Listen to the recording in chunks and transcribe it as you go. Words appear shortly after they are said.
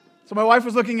So my wife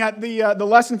was looking at the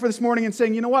lesson for this morning and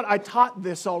saying, you know what, I taught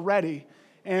this already.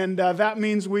 And that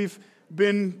means we've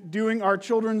been doing our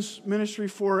children's ministry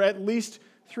for at least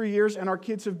 3 years, and our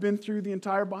kids have been through the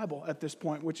entire Bible at this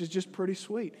point, which is just pretty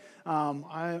sweet.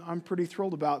 I'm pretty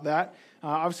thrilled about that.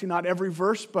 Obviously not every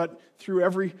verse, but through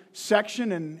every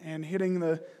section and hitting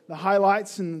the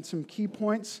highlights and some key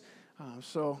points.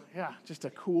 So yeah, just a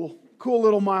cool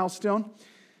little milestone.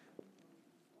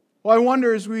 Well, I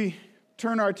wonder as we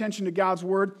turn our attention to God's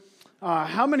Word,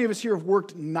 how many of us here have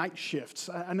worked night shifts?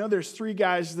 I know there's 3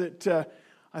 guys that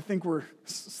I think we're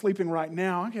sleeping right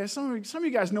now. Okay, some of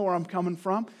you guys know where I'm coming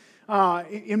from.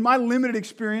 In my limited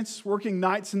experience working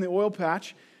nights in the oil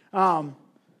patch,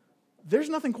 there's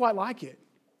nothing quite like it.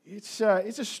 It's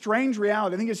a strange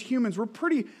reality. I think as humans, we're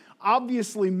pretty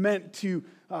obviously meant to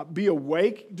be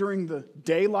awake during the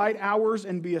daylight hours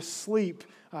and be asleep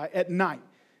at night.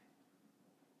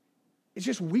 It's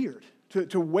just weird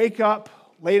to wake up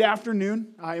late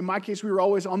afternoon. In my case, we were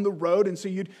always on the road, and so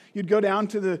you'd go down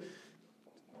to the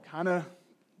kind of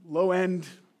low-end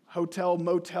hotel,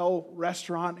 motel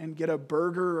restaurant and get a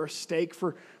burger or steak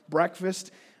for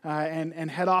breakfast and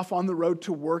head off on the road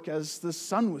to work as the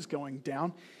sun was going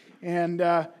down and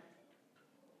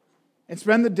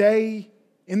spend the day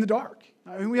in the dark.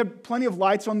 I mean, we had plenty of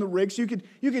lights on the rig, so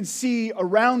you could see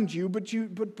around you, but you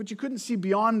couldn't see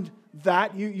beyond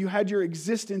that. You had your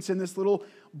existence in this little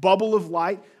bubble of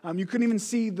light. You couldn't even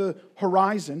see the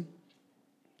horizon.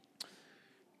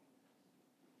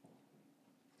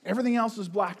 Everything else is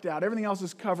blacked out. Everything else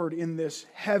is covered in this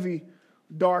heavy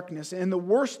darkness. And the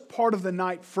worst part of the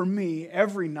night for me,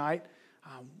 every night,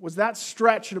 was that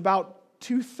stretch at about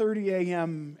 2:30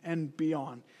 a.m. and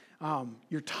beyond.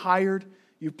 You're tired.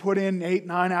 You put in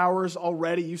 8-9 hours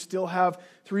already. You still have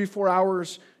 3-4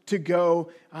 hours to go.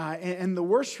 And the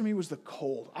worst for me was the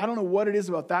cold. I don't know what it is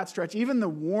about that stretch. Even the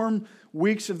warm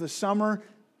weeks of the summer,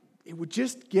 it would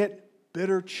just get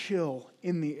bitter chill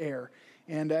in the air.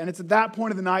 And it's at that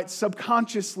point of the night,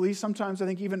 subconsciously, sometimes I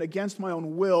think even against my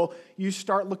own will, you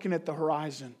start looking at the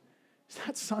horizon. Is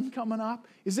that sun coming up?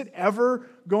 Is it ever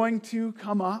going to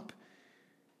come up?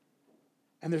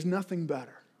 And there's nothing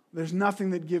better. There's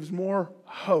nothing that gives more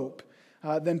hope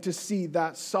than to see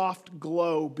that soft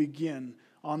glow begin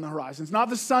on the horizon. It's not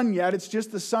the sun yet. It's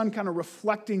just the sun kind of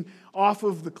reflecting off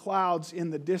of the clouds in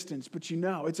the distance. But you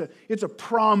know, it's a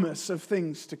promise of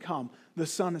things to come. The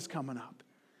sun is coming up.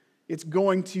 It's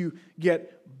going to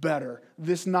get better.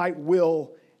 This night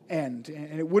will end.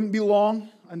 And it wouldn't be long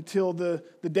until the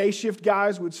day shift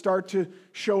guys would start to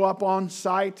show up on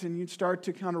site and you'd start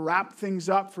to kind of wrap things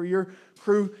up for your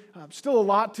crew. Still a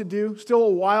lot to do. Still a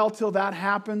while till that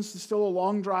happens. Still a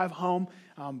long drive home.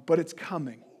 But it's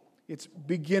coming. It's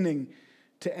beginning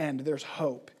to end. There's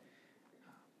hope.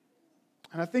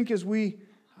 And I think as we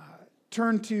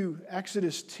turn to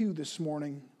Exodus 2 this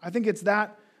morning, I think it's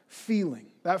that feeling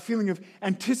of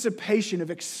anticipation,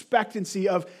 of expectancy,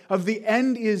 of the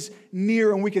end is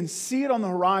near and we can see it on the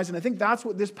horizon. I think that's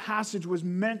what this passage was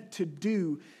meant to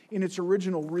do in its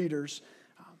original readers.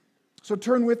 So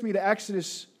turn with me to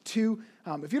Exodus 2.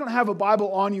 If you don't have a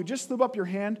Bible on you, just slip up your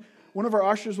hand. One of our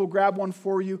ushers will grab one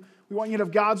for you. We want you to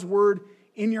have God's Word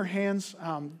in your hands.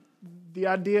 The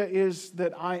idea is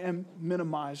that I am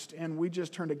minimized and we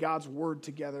just turn to God's Word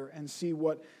together and see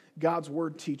what God's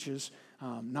Word teaches,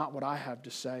 not what I have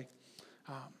to say.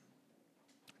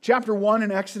 Chapter 1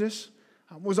 in Exodus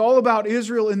was all about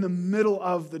Israel in the middle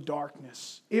of the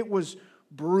darkness. It was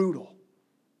brutal.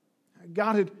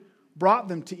 God had brought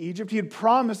them to Egypt. He had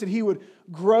promised that He would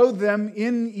grow them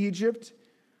in Egypt.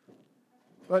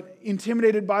 But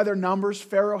intimidated by their numbers,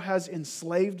 Pharaoh has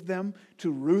enslaved them to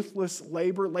ruthless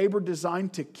labor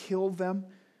designed to kill them.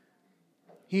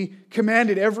 He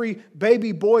commanded every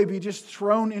baby boy be just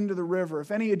thrown into the river.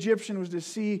 If any Egyptian was to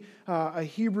see a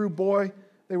Hebrew boy,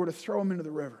 they were to throw him into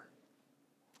the river.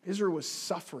 Israel was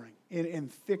suffering in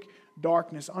thick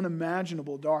darkness,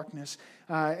 unimaginable darkness.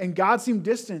 And God seemed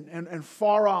distant and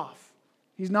far off.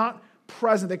 He's not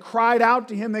present. They cried out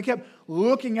to Him. They kept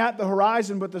looking at the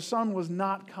horizon, but the sun was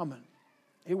not coming.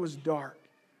 It was dark.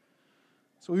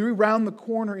 So we round the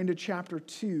corner into chapter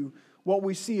 2. What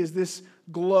we see is this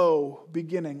glow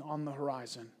beginning on the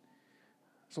horizon.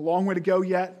 It's a long way to go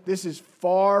yet. This is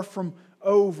far from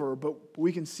over, but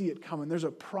we can see it coming. There's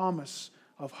a promise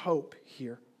of hope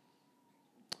here.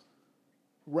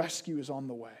 Rescue is on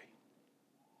the way.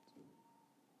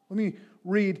 Let me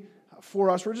read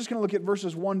for us. We're just going to look at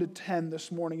verses 1 to 10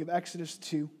 this morning of Exodus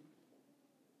 2.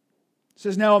 It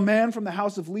says, "Now a man from the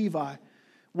house of Levi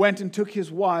went and took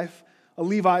his wife, a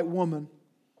Levite woman.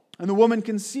 And the woman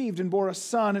conceived and bore a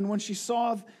son. And when she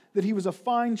saw that he was a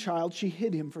fine child, she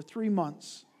hid him for 3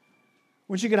 months.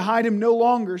 When she could hide him no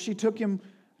longer, she took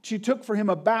for him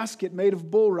a basket made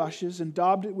of bulrushes and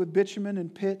daubed it with bitumen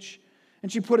and pitch.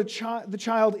 And she put the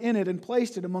child in it and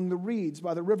placed it among the reeds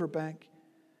by the riverbank.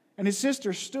 And his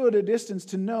sister stood at a distance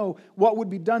to know what would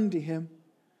be done to him.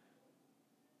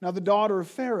 Now the daughter of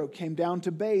Pharaoh came down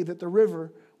to bathe at the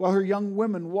river, while her young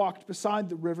women walked beside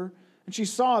the river. And she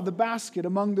saw the basket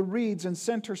among the reeds and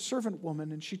sent her servant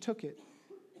woman, and she took it.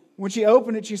 When she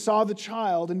opened it, she saw the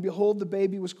child, and behold, the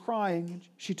baby was crying. And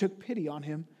she took pity on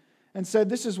him and said,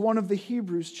 "This is one of the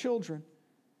Hebrews' children."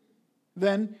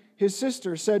 Then his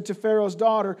sister said to Pharaoh's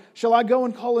daughter, "Shall I go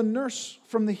and call a nurse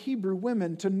from the Hebrew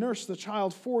women to nurse the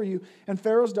child for you?" And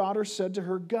Pharaoh's daughter said to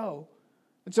her, "Go."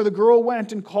 And so the girl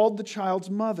went and called the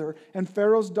child's mother. And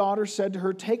Pharaoh's daughter said to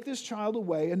her, "Take this child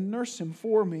away and nurse him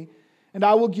for me, and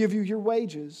I will give you your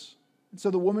wages." And so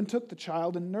the woman took the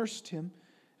child and nursed him.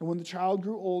 And when the child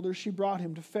grew older, she brought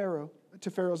him to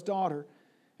Pharaoh's daughter,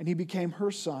 and he became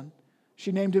her son.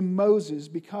 She named him Moses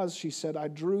because, she said, "I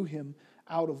drew him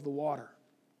out of the water."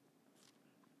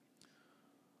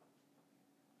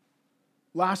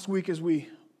 Last week, as we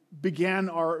began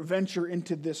our venture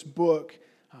into this book,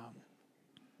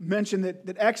 mentioned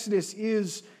that Exodus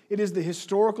is the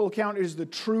historical account, it is the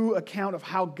true account of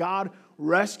how God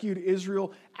rescued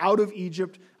Israel out of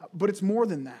Egypt, but it's more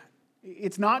than that.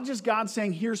 It's not just God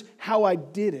saying, "Here's how I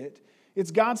did it."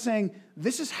 It's God saying,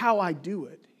 "This is how I do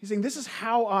it." He's saying, "This is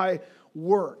how I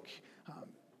work."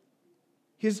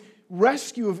 His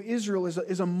rescue of Israel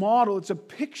is a model, it's a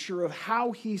picture of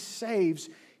how he saves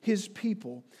his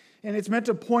people. And it's meant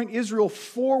to point Israel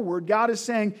forward. God is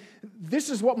saying,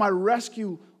 "This is what my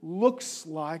rescue looks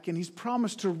like." And he's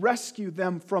promised to rescue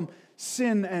them from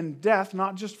sin and death,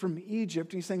 not just from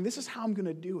Egypt. And he's saying, "This is how I'm going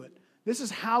to do it. This is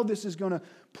how this is going to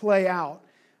play out."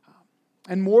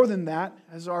 And more than that,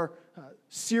 as our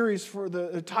series for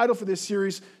the title for this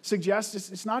series suggests,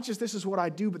 it's not just "this is what I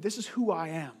do," but this is who I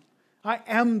am. I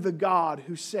am the God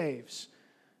who saves.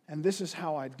 And this is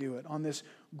how I do it on this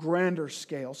grander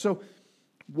scale. So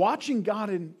watching God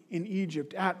in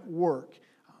Egypt at work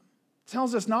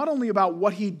tells us not only about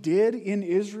what he did in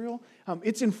Israel,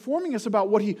 it's informing us about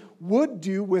what he would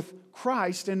do with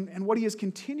Christ and what he is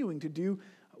continuing to do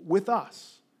with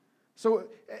us. So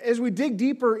as we dig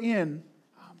deeper in,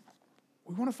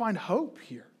 we want to find hope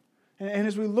here. And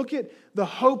as we look at the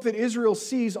hope that Israel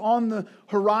sees on the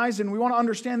horizon, we want to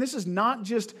understand this is not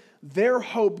just their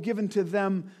hope given to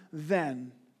them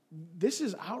then. This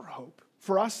is our hope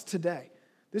for us today.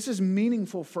 This is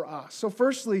meaningful for us. So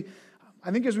firstly,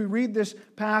 I think as we read this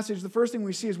passage, the first thing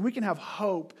we see is we can have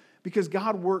hope because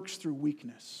God works through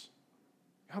weakness.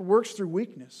 God works through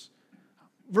weakness.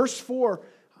 Verse 4,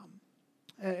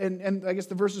 and I guess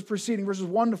the verses preceding, verses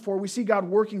 1 to 4, we see God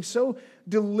working so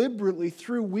deliberately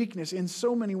through weakness in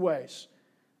so many ways.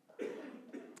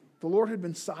 The Lord had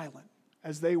been silent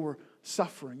as they were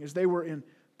suffering, as they were in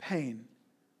pain.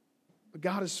 But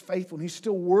God is faithful, and he's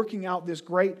still working out this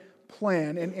great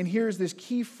plan. And here's this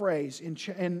key phrase in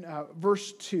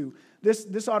verse 2.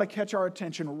 This ought to catch our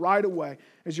attention right away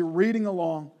as you're reading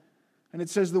along. And it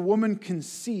says, "The woman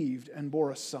conceived and bore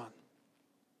a son."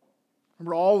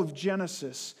 Remember, all of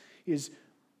Genesis is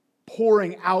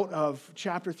pouring out of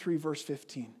chapter 3, verse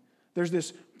 15. There's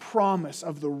this promise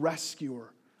of the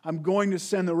rescuer. I'm going to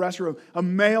send the rescuer, a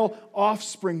male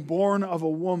offspring born of a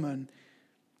woman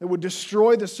that would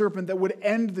destroy the serpent, that would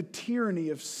end the tyranny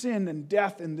of sin and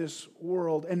death in this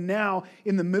world. And now,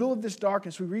 in the middle of this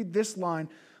darkness, we read this line,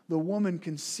 "The woman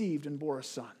conceived and bore a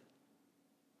son."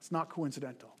 It's not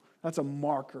coincidental. That's a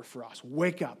marker for us.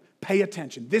 Wake up. Pay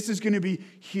attention. This is going to be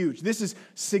huge. This is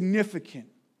significant.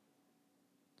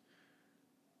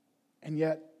 And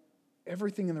yet,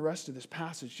 everything in the rest of this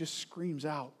passage just screams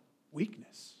out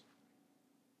weakness.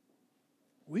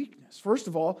 Weakness. First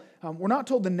of all, we're not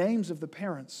told the names of the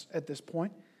parents at this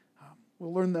point.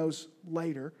 We'll learn those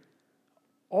later.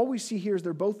 All we see here is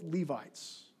they're both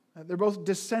Levites. They're both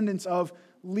descendants of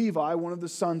Levi, one of the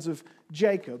sons of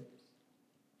Jacob.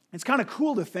 It's kind of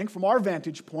cool to think from our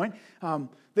vantage point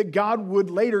that God would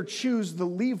later choose the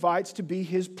Levites to be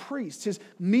his priests, his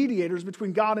mediators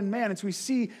between God and man. And so we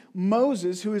see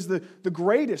Moses, who is the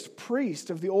greatest priest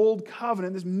of the old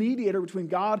covenant, this mediator between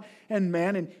God and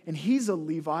man, and he's a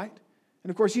Levite. And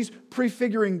of course, he's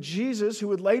prefiguring Jesus, who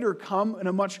would later come in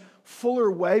a much fuller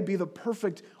way, be the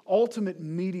perfect, ultimate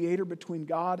mediator between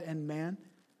God and man.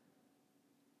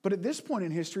 But at this point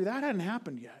in history, that hadn't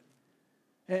happened yet.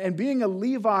 And being a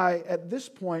Levi at this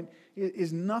point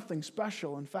is nothing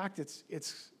special. In fact, it's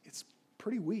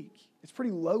pretty weak. It's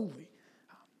pretty lowly.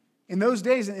 In those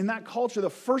days, in that culture, the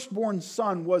firstborn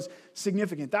son was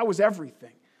significant. That was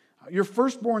everything. Your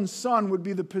firstborn son would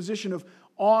be the position of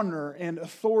honor and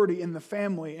authority in the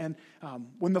family. And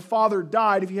when the father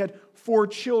died, if he had 4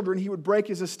 children, he would break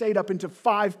his estate up into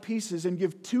 5 pieces and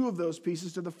give 2 of those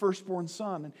pieces to the firstborn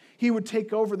son. And he would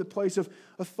take over the place of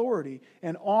authority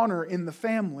and honor in the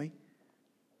family.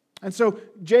 And so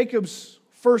Jacob's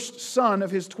first son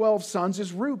of his 12 sons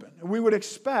is Reuben. And we would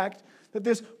expect that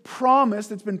this promise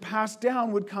that's been passed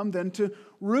down would come then to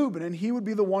Reuben, and he would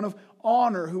be the one of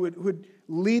honor who would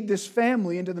lead this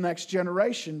family into the next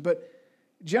generation. But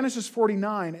Genesis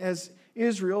 49, as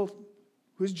Israel,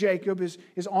 who is Jacob, is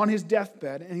on his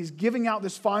deathbed, and he's giving out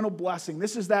this final blessing.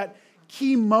 This is that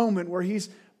key moment where he's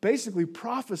basically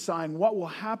prophesying what will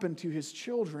happen to his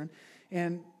children.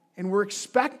 And we're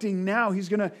expecting now he's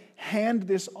going to hand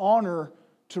this honor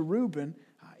to Reuben.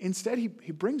 Instead, he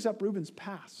brings up Reuben's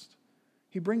past.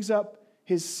 He brings up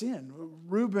his sin.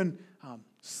 Reuben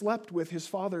slept with his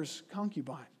father's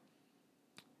concubine.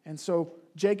 And so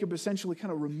Jacob essentially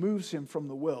kind of removes him from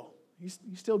the will. He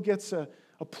still gets a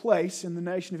place in the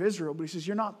nation of Israel, but he says,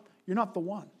 you're not the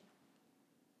one.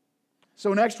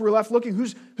 So next we're left looking,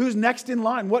 who's next in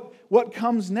line? What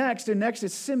comes next? And next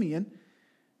is Simeon.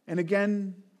 And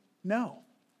again, no.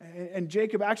 And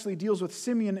Jacob actually deals with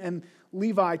Simeon and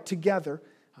Levi together.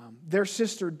 Their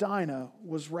sister Dinah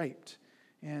was raped.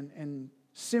 And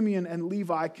Simeon and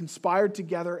Levi conspired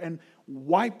together and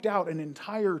wiped out an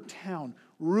entire town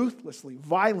ruthlessly,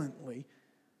 violently.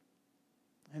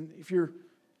 And if you're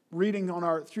reading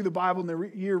on through the Bible in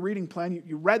the year reading plan,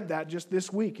 you read that just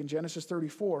this week in Genesis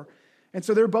 34. And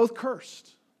so they're both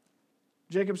cursed.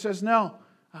 Jacob says, no,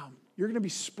 you're going to be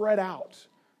spread out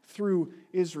through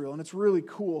Israel. And it's really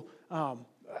cool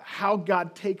how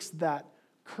God takes that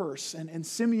curse. And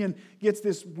Simeon gets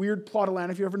this weird plot of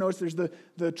land. If you ever notice, there's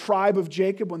the tribe of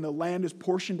Jacob when the land is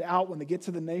portioned out. When they get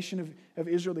to the nation of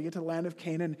Israel, they get to the land of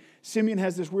Canaan. Simeon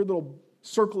has this weird little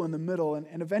circle in the middle,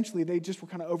 and eventually they just were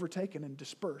kind of overtaken and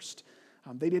dispersed.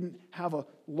 They didn't have a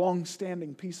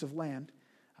long-standing piece of land.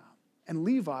 And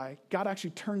Levi, God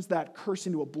actually turns that curse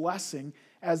into a blessing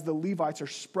as the Levites are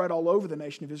spread all over the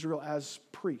nation of Israel as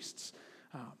priests.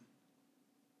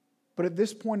 But at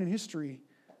this point in history,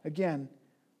 again,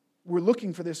 we're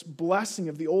looking for this blessing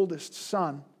of the oldest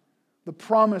son, the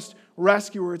promised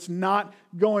rescuer. It's not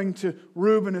going to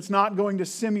Reuben, it's not going to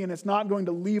Simeon, it's not going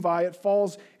to Levi. It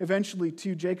falls eventually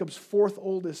to Jacob's 4th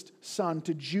oldest son,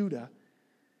 to Judah.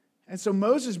 And so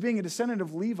Moses, being a descendant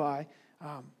of Levi,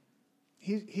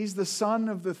 he's the son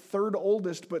of the 3rd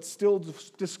oldest but still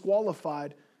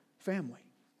disqualified family.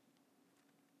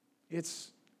 It's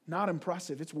not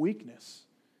impressive. It's weakness.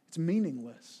 It's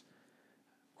meaningless.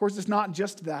 Of course, it's not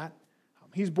just that.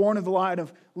 He's born of the line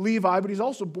of Levi, but he's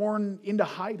also born into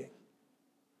hiding.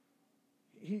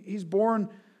 He's born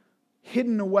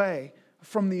hidden away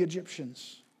from the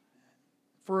Egyptians.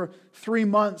 For 3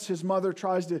 months, his mother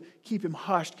tries to keep him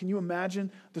hushed. Can you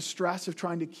imagine the stress of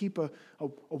trying to keep a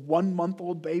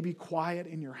 1-month-old baby quiet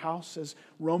in your house as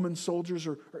Roman soldiers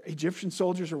or Egyptian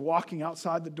soldiers are walking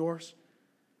outside the doors?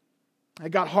 It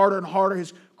got harder and harder.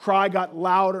 His cry got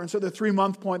louder. And so at the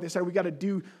 3-month point, they said, we got to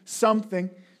do something.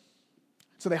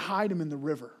 So they hide him in the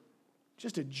river.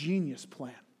 Just a genius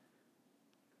plan.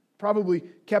 Probably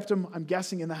kept him, I'm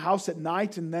guessing, in the house at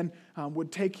night and then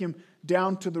would take him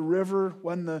down to the river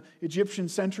when the Egyptian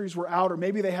sentries were out. Or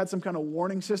maybe they had some kind of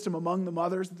warning system among the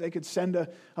mothers that they could send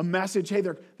a message, hey,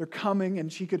 they're coming,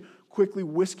 and she could quickly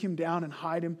whisk him down and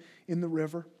hide him in the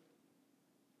river.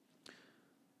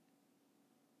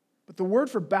 But the word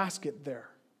for basket there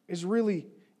is really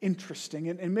interesting.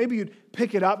 And maybe you'd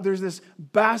pick it up. There's this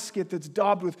basket that's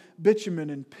daubed with bitumen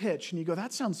and pitch. And you go,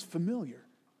 that sounds familiar.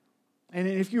 And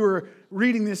if you were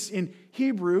reading this in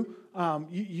Hebrew,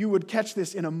 you would catch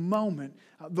this in a moment.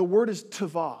 The word is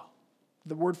tavah,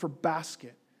 the word for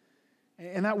basket.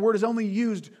 And that word is only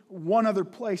used one other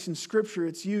place in Scripture.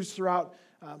 It's used throughout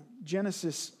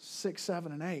Genesis 6,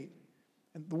 7, and 8.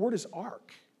 And the word is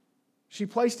ark. She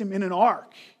placed him in an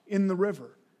ark in the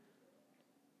river.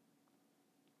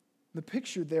 The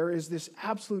picture there is this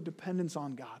absolute dependence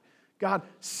on God. God,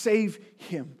 save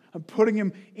him. I'm putting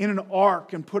him in an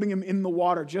ark and putting him in the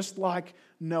water, just like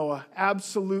Noah.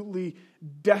 Absolutely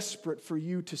desperate for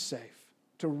you to save,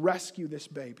 to rescue this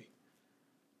baby.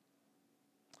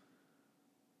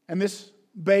 And this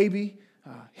baby,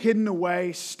 hidden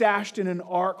away, stashed in an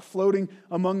ark, floating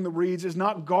among the reeds, is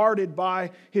not guarded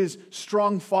by his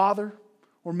strong father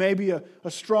or maybe a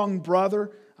strong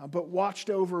brother, but watched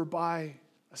over by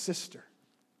a sister.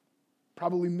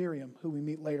 Probably Miriam, who we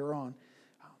meet later on.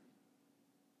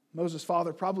 Moses'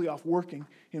 father probably off working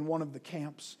in one of the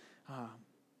camps.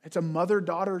 It's a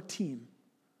mother-daughter team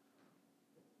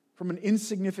from an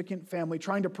insignificant family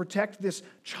trying to protect this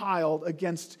child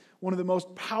against one of the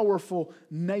most powerful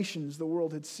nations the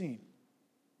world had seen.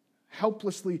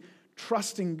 Helplessly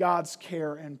trusting God's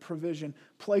care and provision,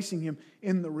 placing him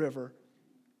in the river.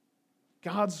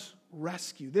 God's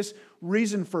rescue, this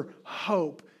reason for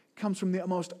hope, comes from the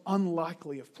most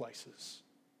unlikely of places.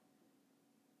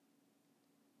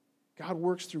 God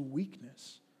works through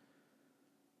weakness.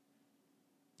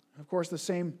 And of course, the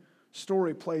same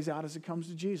story plays out as it comes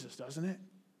to Jesus, doesn't it?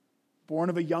 Born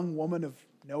of a young woman of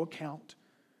no account,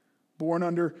 born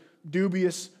under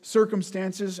dubious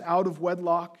circumstances, out of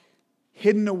wedlock,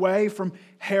 hidden away from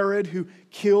Herod, who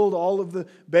killed all of the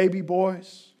baby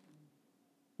boys.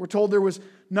 We're told there was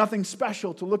nothing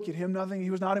special to look at him, nothing. He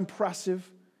was not impressive.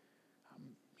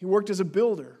 He worked as a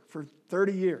builder for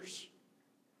 30 years.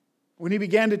 When he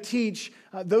began to teach,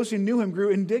 those who knew him grew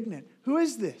indignant. Who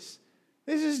is this?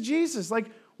 This is Jesus.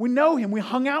 We know him. We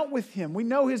hung out with him. We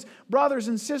know his brothers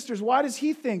and sisters. Why does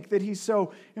he think that he's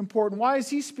so important? Why is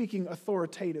he speaking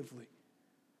authoritatively?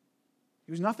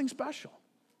 He was nothing special.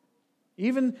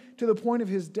 Even to the point of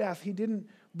his death, he didn't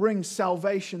bring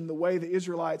salvation the way the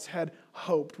Israelites had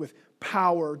hoped, with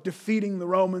power, defeating the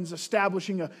Romans,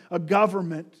 establishing a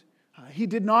government. He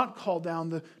did not call down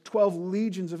the 12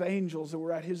 legions of angels that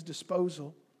were at his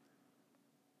disposal.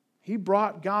 He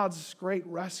brought God's great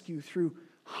rescue through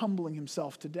humbling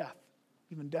himself to death,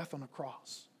 even death on a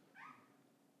cross.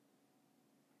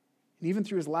 And even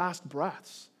through his last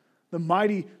breaths, the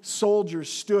mighty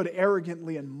soldiers stood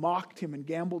arrogantly and mocked him and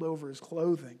gambled over his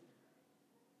clothing.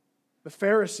 The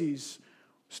Pharisees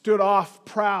stood off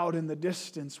proud in the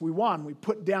distance. We won. We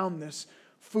put down this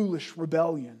foolish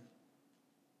rebellion.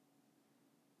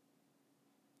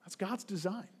 That's God's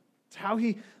design. It's how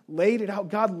he laid it out.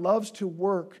 God loves to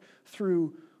work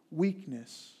through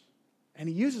weakness. And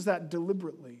he uses that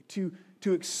deliberately to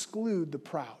exclude the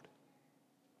proud.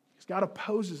 Because God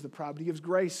opposes the proud, but he gives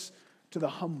grace to the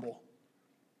humble.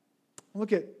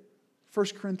 Look at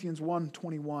 1 Corinthians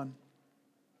 1:21.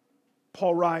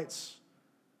 Paul writes,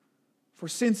 "For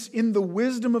since in the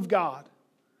wisdom of God,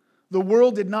 the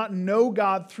world did not know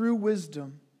God through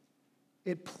wisdom,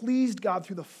 it pleased God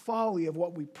through the folly of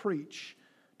what we preach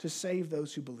to save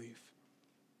those who believe."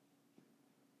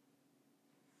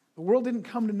 The world didn't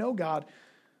come to know God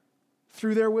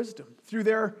through their wisdom, through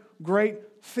their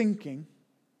great thinking,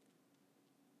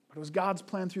 but it was God's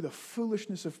plan through the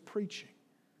foolishness of preaching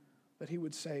that he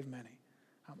would save many.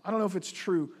 I don't know if it's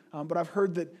true, but I've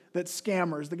heard that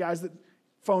scammers, the guys that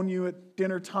phone you at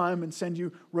dinner time and send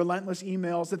you relentless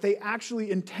emails, that they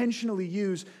actually intentionally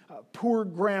use poor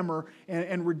grammar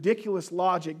and ridiculous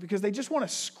logic because they just want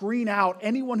to screen out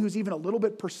anyone who's even a little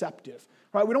bit perceptive.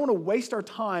 Right? We don't want to waste our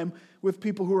time with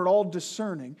people who are at all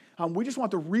discerning. We just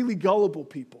want the really gullible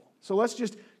people. So let's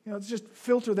just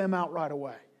filter them out right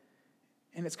away.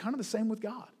 And it's kind of the same with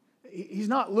God. He's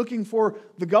not looking for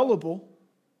the gullible,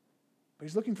 but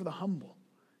he's looking for the humble.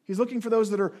 He's looking for those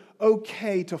that are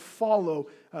okay to follow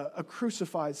a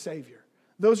crucified Savior.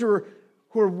 Those who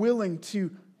are willing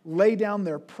to lay down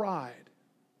their pride.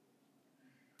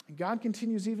 And God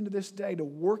continues even to this day to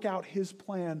work out his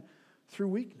plan through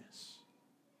weakness.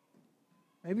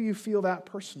 Maybe you feel that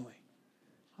personally.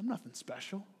 I'm nothing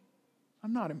special.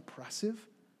 I'm not impressive.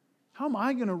 How am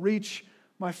I going to reach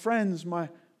my friends, my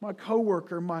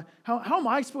coworker? How am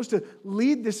I supposed to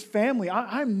lead this family?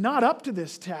 I'm not up to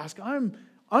this task. I'm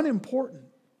unimportant.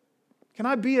 Can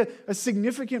I be a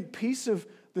significant piece of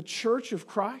the church of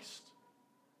Christ?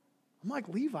 I'm like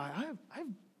Levi. I have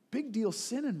big deal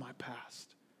sin in my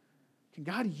past. Can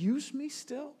God use me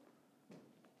still?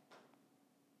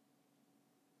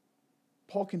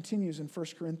 Paul continues in 1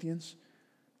 Corinthians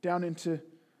down into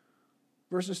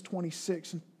verses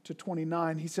 26 to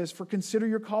 29. He says, "For consider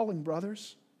your calling,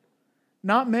 brothers.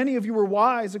 Not many of you were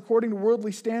wise according to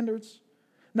worldly standards.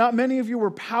 Not many of you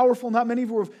were powerful. Not many of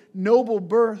you were of noble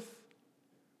birth.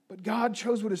 But God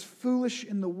chose what is foolish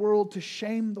in the world to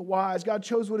shame the wise. God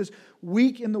chose what is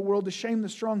weak in the world to shame the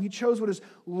strong. He chose what is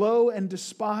low and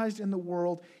despised in the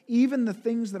world, even the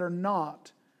things that are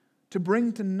not, to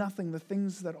bring to nothing the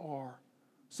things that are,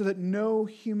 so that no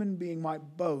human being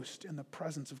might boast in the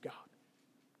presence of God."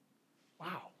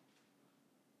 Wow.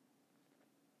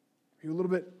 Are you a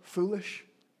little bit foolish?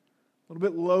 A little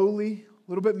bit lowly? A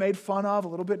little bit made fun of? A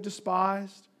little bit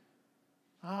despised?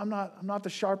 I'm not the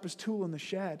sharpest tool in the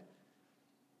shed.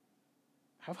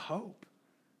 Have hope.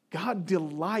 God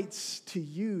delights to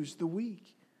use the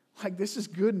weak. This is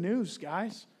good news,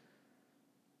 guys.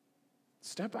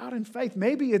 Step out in faith.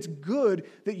 Maybe it's good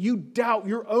that you doubt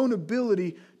your own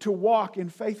ability to walk in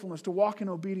faithfulness, to walk in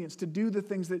obedience, to do the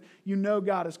things that you know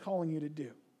God is calling you to do.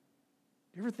 Do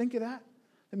you ever think of that?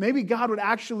 That maybe God would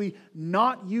actually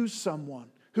not use someone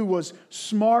who was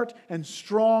smart and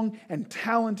strong and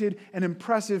talented and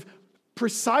impressive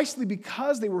precisely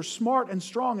because they were smart and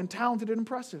strong and talented and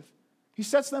impressive. He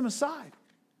sets them aside.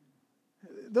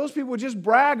 Those people would just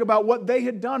brag about what they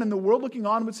had done, and the world looking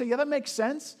on would say, yeah, that makes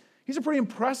sense. He's a pretty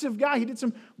impressive guy. He did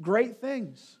some great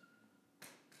things.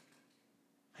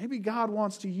 Maybe God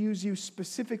wants to use you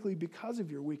specifically because of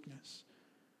your weakness.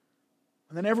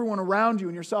 And then everyone around you,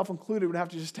 and yourself included, would have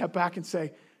to just step back and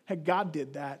say, hey, God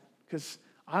did that because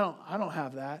I don't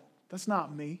have that. That's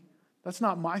not me. That's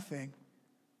not my thing.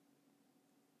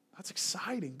 That's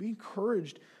exciting. Be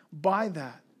encouraged by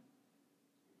that.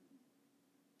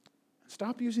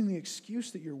 Stop using the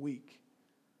excuse that you're weak.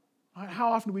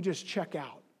 How often do we just check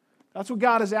out? That's what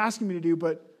God is asking me to do,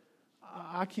 but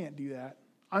I can't do that.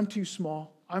 I'm too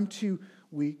small. I'm too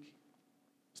weak.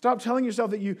 Stop telling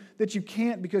yourself that you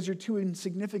can't because you're too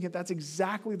insignificant. That's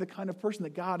exactly the kind of person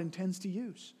that God intends to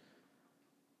use.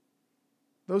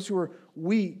 Those who are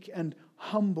weak and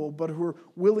humble, but who are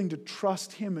willing to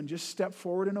trust Him and just step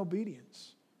forward in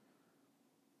obedience.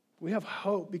 We have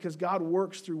hope because God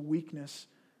works through weakness,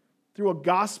 through a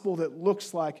gospel that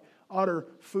looks like utter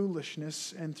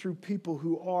foolishness, and through people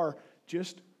who are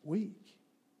just weak.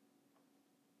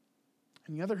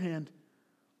 On the other hand,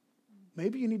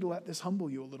 maybe you need to let this humble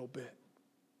you a little bit.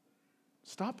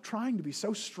 Stop trying to be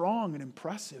so strong and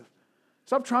impressive.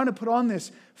 Stop trying to put on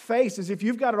this face as if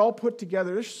you've got it all put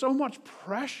together. There's so much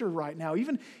pressure right now,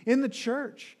 even in the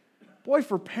church. Boy,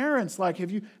 for parents, like,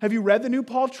 have you read the new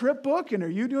Paul Tripp book? And are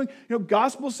you doing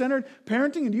gospel-centered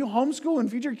parenting? And do you homeschool and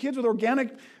feed your kids with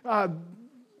organic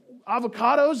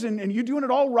avocados? And you doing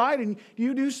it all right? And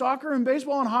you do soccer and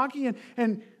baseball and hockey?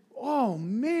 And oh,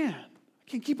 man, I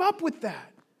can't keep up with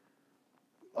that.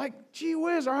 Like, gee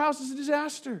whiz, our house is a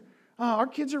disaster. Our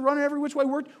kids are running every which way.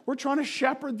 We're trying to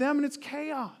shepherd them, and it's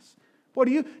chaos. Boy,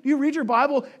 do you read your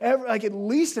Bible like at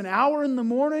least an hour in the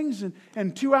mornings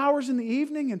and 2 hours in the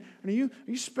evening? And are you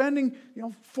spending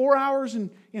 4 hours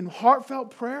in heartfelt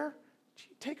prayer?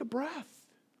 Gee, take a breath.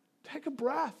 Take a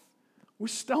breath. We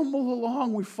stumble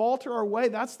along. We falter our way.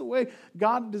 That's the way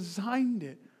God designed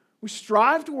it. We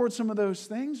strive towards some of those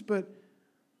things, but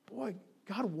boy,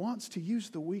 God wants to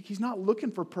use the weak. He's not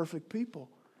looking for perfect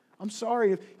people. I'm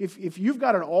sorry, if you've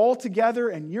got it all together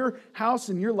and your house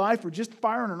and your life are just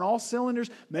firing on all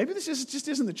cylinders, maybe this just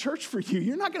isn't the church for you.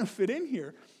 You're not going to fit in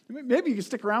here. Maybe you can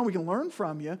stick around, we can learn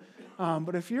from you.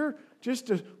 But if you're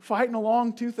just fighting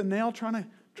along tooth and nail trying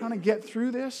to get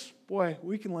through this, boy,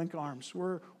 we can link arms.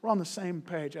 We're on the same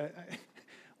page. I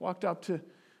walked up to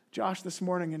Josh this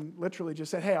morning and literally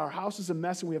just said, hey, our house is a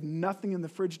mess and we have nothing in the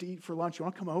fridge to eat for lunch. You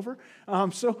want to come over?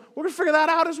 So we're going to figure that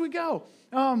out as we go.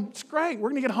 It's great.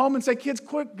 We're going to get home and say, kids,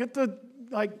 quick, get the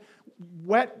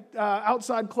wet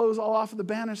outside clothes all off of the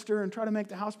banister and try to make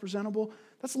the house presentable.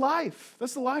 That's life.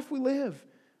 That's the life we live.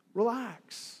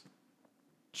 Relax.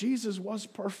 Jesus was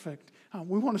perfect.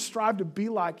 We want to strive to be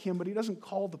like Him, but He doesn't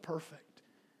call the perfect.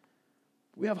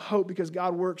 We have hope because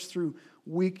God works through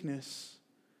weakness.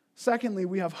 Secondly,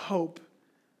 we have hope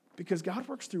because God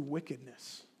works through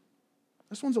wickedness.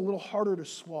 This one's a little harder to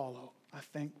swallow, I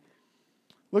think.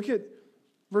 Look at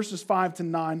verses 5 to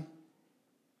 9.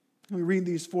 Let me read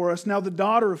these for us. Now the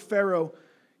daughter of Pharaoh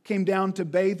came down to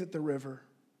bathe at the river.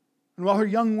 And while her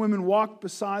young women walked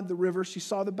beside the river, she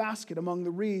saw the basket among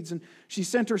the reeds, and she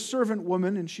sent her servant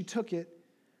woman, and she took it.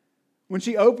 When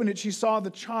she opened it, she saw the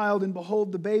child, and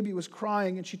behold, the baby was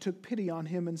crying, and she took pity on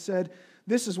him and said,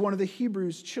 this is one of the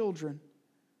Hebrews' children.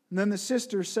 And then the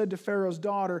sister said to Pharaoh's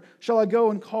daughter, shall I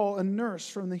go and call a nurse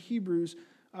from the Hebrew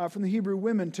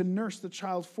women to nurse the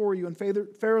child for you? And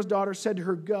Pharaoh's daughter said to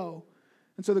her, go.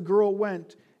 And so the girl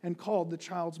went and called the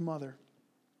child's mother.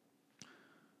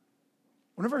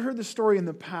 Whenever I heard this story in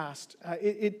the past,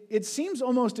 it seems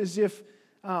almost as if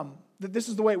that this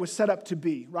is the way it was set up to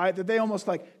be, right? That they almost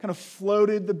kind of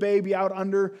floated the baby out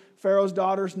under Pharaoh's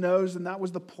daughter's nose, and that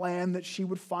was the plan, that she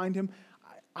would find him.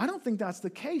 I don't think that's the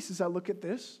case as I look at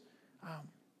this.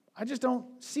 I just don't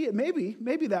see it.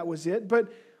 Maybe that was it, but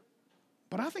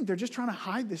I think they're just trying to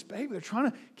hide this baby. They're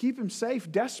trying to keep him safe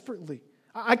desperately.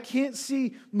 I can't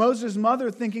see Moses'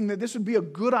 mother thinking that this would be a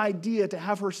good idea to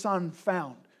have her son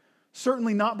found.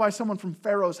 Certainly not by someone from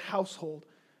Pharaoh's household.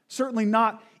 Certainly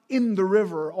not in the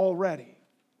river already,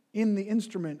 in the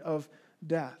instrument of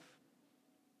death.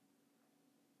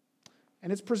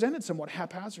 And it's presented somewhat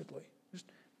haphazardly.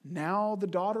 Now the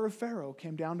daughter of Pharaoh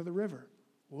came down to the river.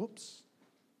 Whoops.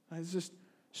 It's just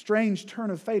Strange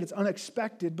turn of fate. It's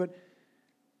unexpected, but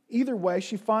either way,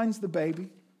 she finds the baby.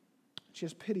 She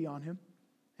has pity on him.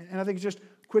 And I think it's just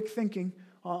quick thinking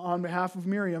on behalf of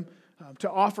Miriam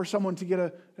to offer someone to get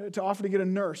a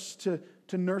nurse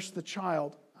to nurse the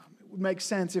child. It would make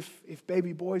sense if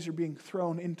baby boys are being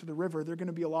thrown into the river. There are going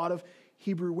to be a lot of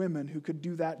Hebrew women who could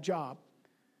do that job.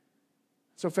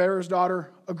 So Pharaoh's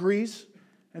daughter agrees,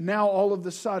 and now all of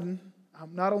a sudden,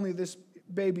 not only this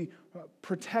baby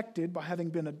protected by having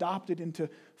been adopted into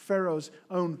Pharaoh's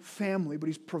own family, but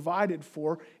he's provided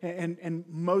for, and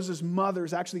Moses' mother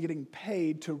is actually getting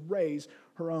paid to raise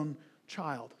her own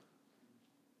child.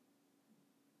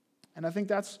 And I think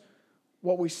that's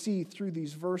what we see through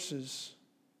these verses,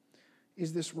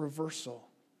 is this reversal.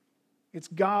 It's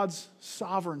God's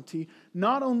sovereignty,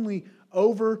 not only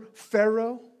over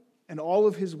Pharaoh and all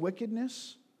of his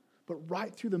wickedness, but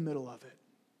right through the middle of it.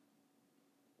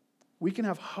 We can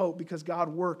have hope because God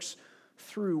works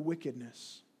through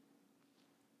wickedness.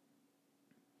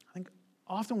 I think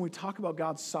often when we talk about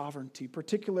God's sovereignty,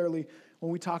 particularly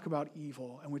when we talk about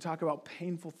evil and we talk about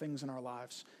painful things in our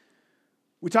lives,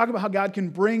 we talk about how God can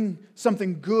bring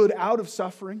something good out of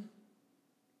suffering,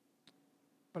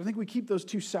 but I think we keep those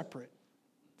two separate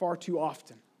far too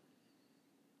often.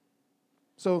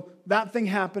 So that thing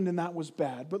happened and that was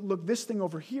bad. But look, this thing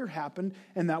over here happened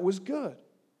and that was good.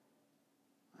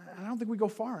 I don't think we go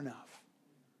far enough.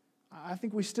 I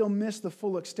think we still miss the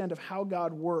full extent of how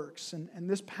God works. And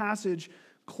this passage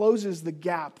closes the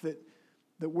gap that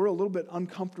we're a little bit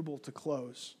uncomfortable to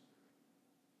close.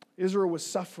 Israel was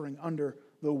suffering under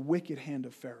the wicked hand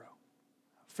of Pharaoh.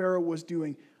 Pharaoh was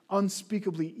doing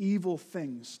unspeakably evil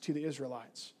things to the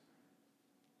Israelites.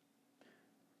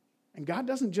 And God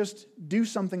doesn't just do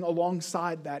something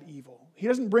alongside that evil. He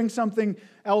doesn't bring something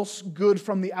else good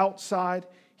from the outside.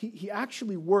 He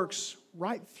actually works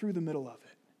right through the middle of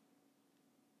it.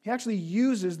 He actually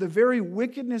uses the very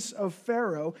wickedness of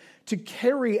Pharaoh to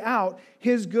carry out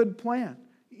his good plan.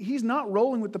 He's not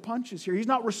rolling with the punches here. He's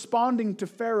not responding to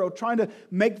Pharaoh, trying to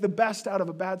make the best out of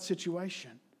a bad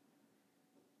situation.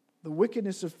 The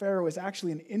wickedness of Pharaoh is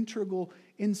actually an integral,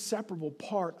 inseparable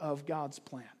part of God's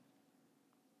plan.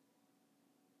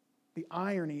 The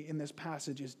irony in this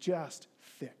passage is just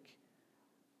thick.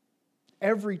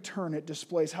 Every turn it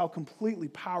displays how completely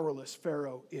powerless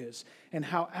Pharaoh is and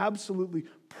how absolutely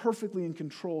perfectly in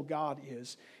control God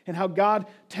is, and how God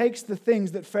takes the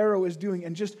things that Pharaoh is doing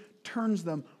and just turns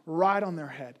them right on their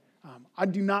head. I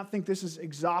do not think this is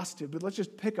exhaustive, but let's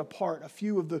just pick apart a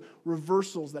few of the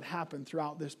reversals that happen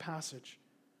throughout this passage.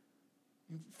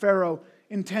 Pharaoh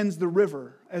intends the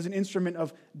river as an instrument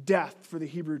of death for the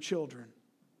Hebrew children,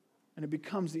 and it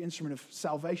becomes the instrument of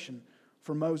salvation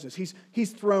for Moses.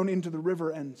 He's thrown into the river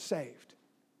and saved.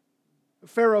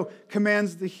 Pharaoh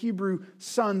commands the Hebrew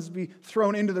sons be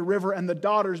thrown into the river and the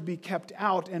daughters be kept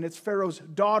out, and it's Pharaoh's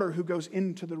daughter who goes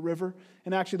into the river.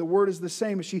 And actually the word is the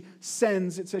same as she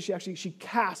sends. It says she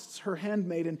casts her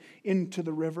handmaiden into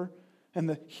the river, and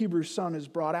the Hebrew son is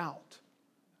brought out.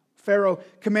 Pharaoh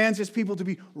commands his people to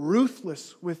be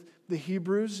ruthless with the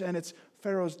Hebrews, and it's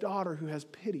Pharaoh's daughter who has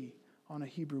pity on a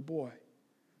Hebrew boy.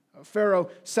 Pharaoh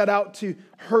set out to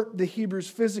hurt the Hebrews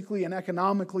physically and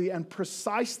economically, and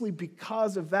precisely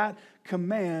because of that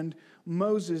command,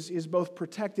 Moses is both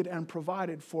protected and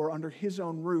provided for under his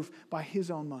own roof by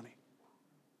his own money.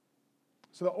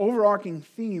 So the overarching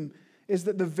theme is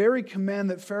that the very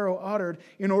command that Pharaoh uttered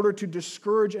in order to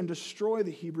discourage and destroy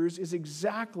the Hebrews is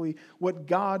exactly what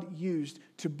God used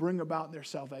to bring about their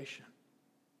salvation.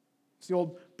 It's the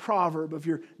old proverb of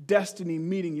your destiny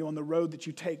meeting you on the road that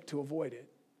you take to avoid it.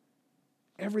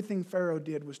 Everything Pharaoh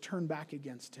did was turn back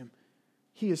against him.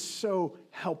 He is so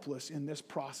helpless in this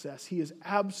process. He is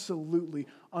absolutely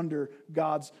under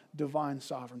God's divine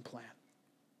sovereign plan.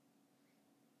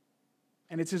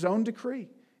 And it's his own decree.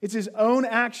 It's his own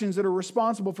actions that are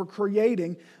responsible for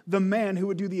creating the man who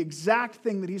would do the exact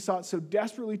thing that he sought so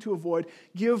desperately to avoid,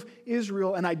 give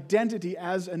Israel an identity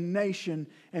as a nation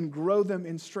and grow them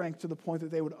in strength to the point that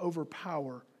they would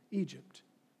overpower Egypt.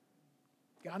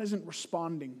 God isn't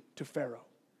responding to Pharaoh.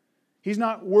 He's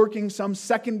not working some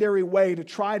secondary way to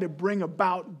try to bring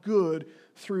about good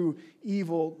through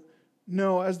evil.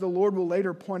 No, as the Lord will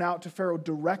later point out to Pharaoh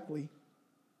directly,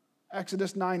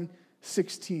 Exodus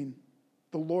 9:16,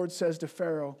 the Lord says to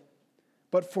Pharaoh,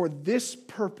 "But for this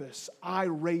purpose I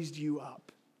raised you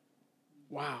up."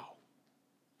 Wow.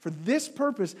 For this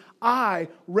purpose I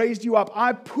raised you up.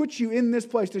 I put you in this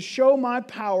place to show my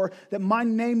power, that my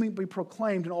name may be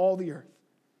proclaimed in all the earth.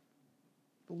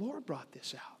 The Lord brought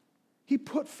this out. He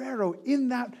put Pharaoh in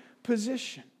that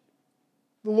position.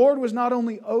 The Lord was not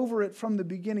only over it from the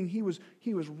beginning, He was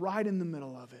right in the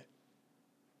middle of it.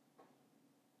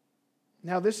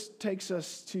 Now this takes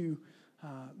us to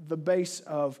the base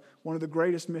of one of the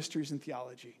greatest mysteries in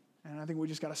theology. And I think we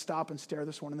just got to stop and stare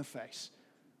this one in the face.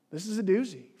 This is a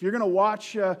doozy. If you're going to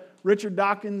watch Richard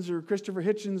Dawkins or Christopher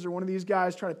Hitchens or one of these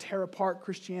guys try to tear apart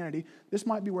Christianity, this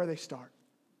might be where they start.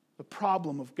 The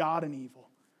problem of God and evil.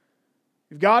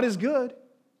 If God is good,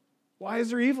 why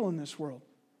is there evil in this world?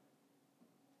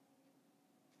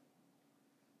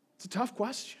 It's a tough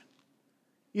question.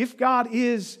 If God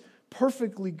is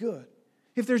perfectly good,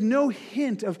 if there's no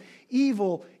hint of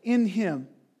evil in Him,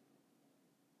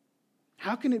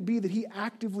 how can it be that He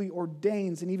actively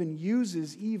ordains and even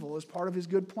uses evil as part of His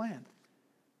good plan?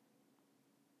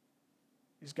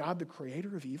 Is God the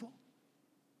creator of evil?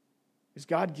 Is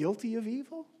God guilty of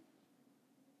evil?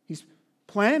 He's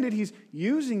planned it, He's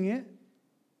using it,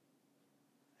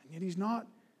 and yet He's not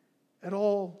at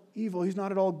all evil. He's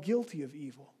not at all guilty of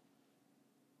evil.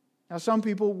 Now, some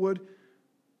people would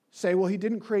say, well, He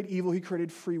didn't create evil, He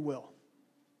created free will.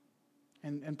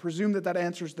 And presume that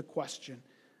answers the question.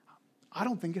 I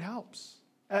don't think it helps.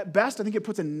 At best, I think it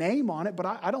puts a name on it, but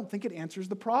I don't think it answers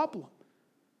the problem.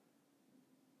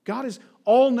 God is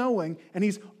all-knowing and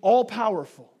He's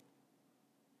all-powerful.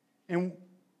 And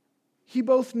He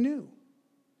both knew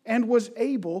and was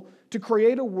able to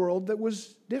create a world that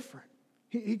was different.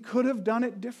 He could have done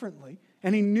it differently,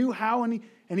 and He knew how, and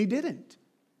He didn't.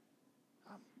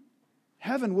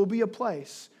 Heaven will be a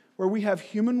place where we have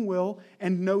human will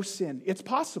and no sin. It's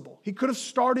possible. He could have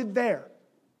started there,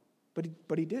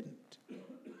 but he didn't.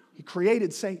 He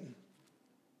created Satan.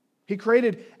 He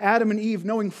created Adam and Eve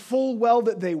knowing full well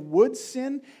that they would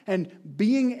sin and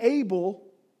being able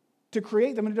to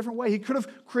create them in a different way. He could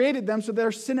have created them so their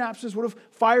synapses would have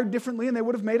fired differently and they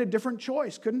would have made a different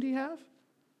choice. Couldn't He have?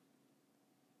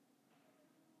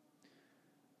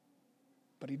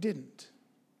 But He didn't.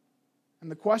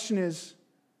 And the question is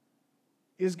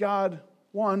God,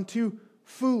 one, too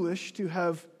foolish to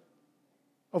have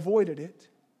avoided it?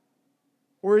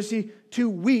 Or is He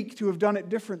too weak to have done it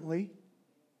differently?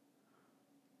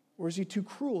 Or is He too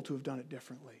cruel to have done it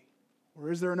differently?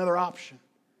 Or is there another option?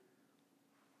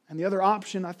 And the other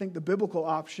option, I think the biblical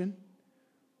option,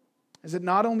 is that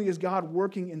not only is God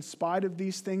working in spite of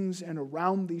these things and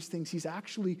around these things, He's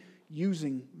actually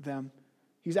using them.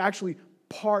 He's actually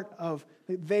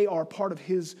they are part of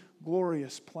His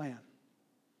glorious plan.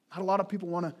 Not a lot of people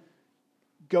want to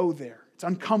go there. It's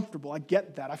uncomfortable. I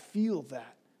get that. I feel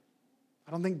that.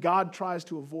 I don't think God tries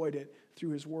to avoid it through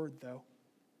His Word, though.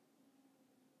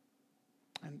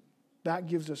 And that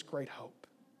gives us great hope.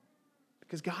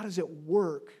 Because God is at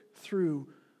work through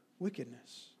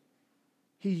wickedness.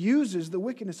 He uses the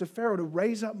wickedness of Pharaoh to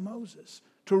raise up Moses,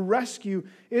 to rescue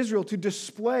Israel, to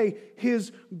display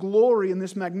His glory in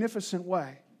this magnificent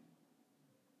way.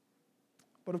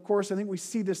 But of course, I think we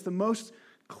see this the most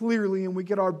clearly, and we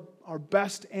get our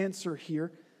best answer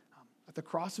here at the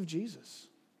cross of Jesus.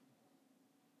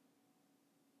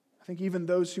 I think even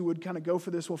those who would kind of go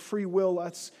for this, well, free will,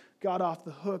 that's God off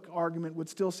the hook argument, would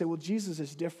still say, well, Jesus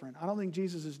is different. I don't think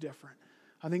Jesus is different.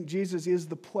 I think Jesus is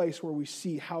the place where we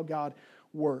see how God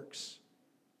works.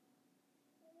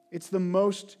 It's the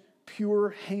most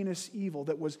pure, heinous evil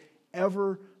that was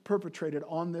ever perpetrated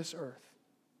on this earth.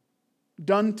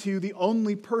 Done to the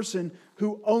only person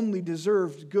who only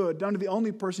deserved good. Done to the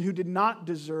only person who did not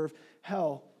deserve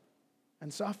hell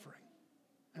and suffering.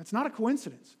 And it's not a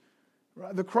coincidence.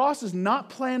 The cross is not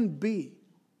plan B.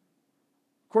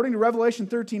 According to Revelation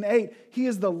 13:8, He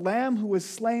is the Lamb who was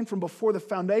slain from before the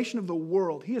foundation of the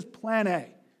world. He is plan A.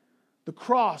 The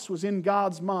cross was in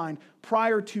God's mind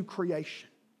prior to creation.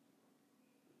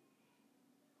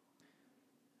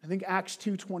 I think Acts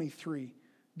 2:23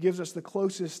 gives us the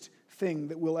closest thing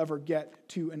that we'll ever get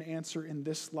to an answer in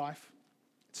this life.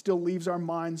 It still leaves our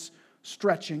minds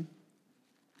stretching.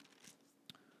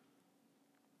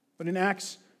 But in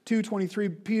Acts 2:23,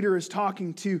 Peter is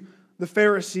talking to the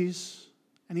Pharisees,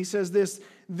 and he says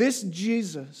this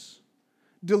Jesus,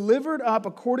 delivered up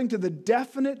according to the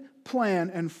definite plan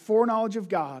and foreknowledge of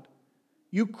God,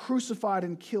 you crucified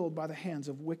and killed by the hands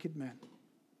of wicked men,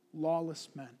 lawless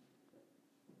men.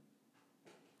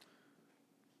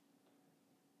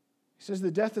 He says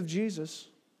the death of Jesus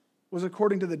was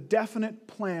according to the definite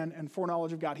plan and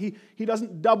foreknowledge of God. He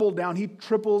doesn't double down, He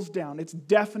triples down. It's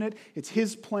definite, it's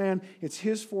His plan, it's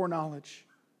His foreknowledge.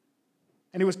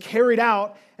 And it was carried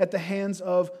out at the hands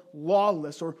of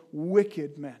lawless or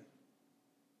wicked men.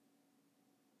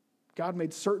 God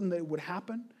made certain that it would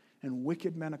happen, and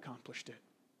wicked men accomplished it.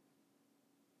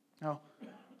 Now,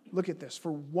 look at this.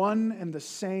 For one and the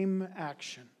same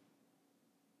action,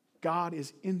 God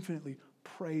is infinitely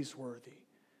praiseworthy,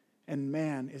 and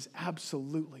man is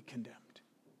absolutely condemned.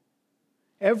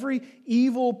 Every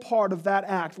evil part of that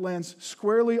act lands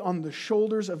squarely on the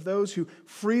shoulders of those who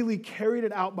freely carried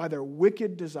it out by their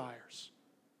wicked desires.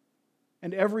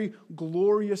 And every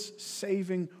glorious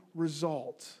saving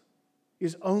result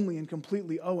is only and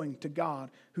completely owing to God,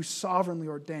 who sovereignly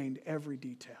ordained every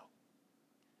detail.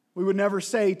 We would never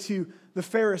say to the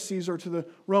Pharisees or to the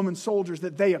Roman soldiers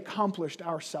that they accomplished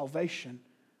our salvation.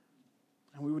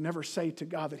 And we would never say to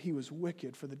God that He was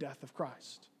wicked for the death of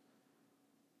Christ.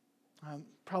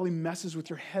 Probably messes with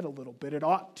your head a little bit. It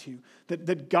ought to.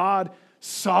 That God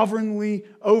sovereignly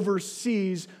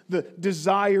oversees the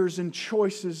desires and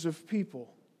choices of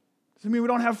people. Does it mean we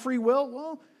don't have free will?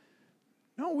 Well,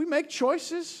 no, we make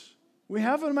choices. We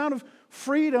have an amount of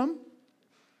freedom.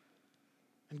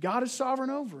 And God is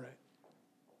sovereign over it.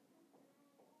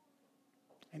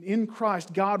 And in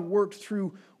Christ, God worked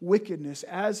through wickedness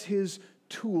as His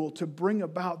tool to bring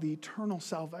about the eternal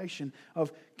salvation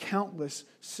of countless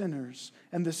sinners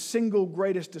and the single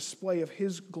greatest display of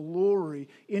His glory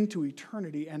into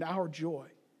eternity and our joy.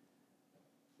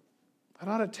 I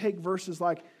ought to take verses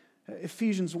like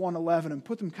Ephesians 1:11 and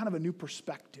put them kind of a new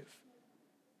perspective.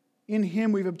 In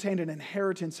Him we've obtained an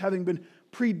inheritance, having been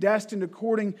predestined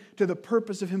according to the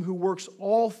purpose of Him who works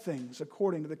all things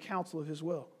according to the counsel of His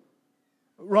will.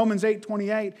 Romans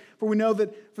 8:28, for we know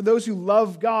that for those who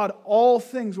love God, all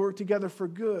things work together for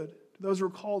good, to those who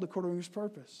are called according to His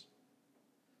purpose.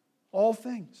 All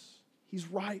things. He's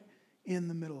right in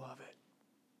the middle of it.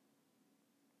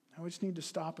 Now we just need to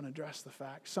stop and address the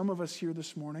fact. Some of us here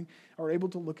this morning are able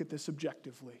to look at this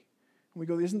objectively. And we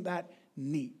go, isn't that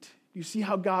neat? You see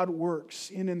how God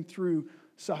works in and through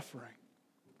suffering.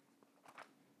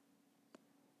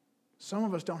 Some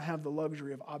of us don't have the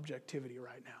luxury of objectivity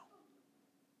right now.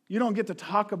 You don't get to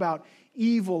talk about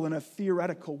evil in a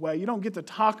theoretical way. You don't get to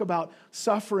talk about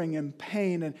suffering and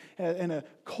pain in a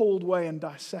cold way and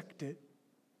dissect it.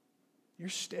 You're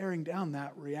staring down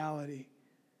that reality.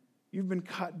 You've been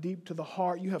cut deep to the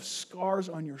heart. You have scars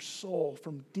on your soul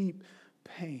from deep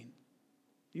pain.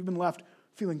 You've been left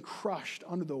feeling crushed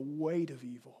under the weight of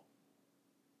evil.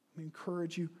 I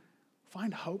encourage you,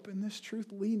 find hope in this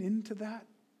truth. Lean into that.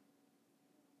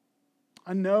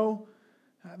 I know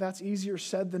that's easier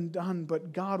said than done,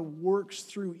 but God works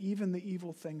through even the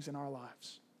evil things in our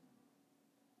lives.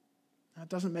 That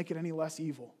doesn't make it any less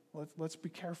evil. Let's be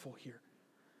careful here.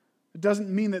 It doesn't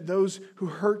mean that those who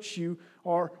hurt you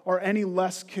are any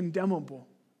less condemnable,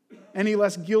 any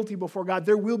less guilty before God.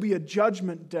 There will be a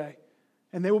judgment day,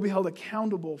 and they will be held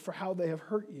accountable for how they have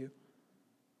hurt you.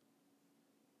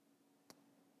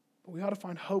 But we ought to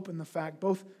find hope in the fact,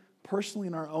 both personally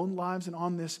in our own lives and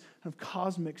on this kind of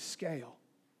cosmic scale,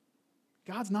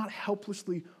 God's not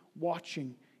helplessly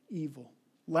watching evil,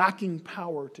 lacking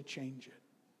power to change it.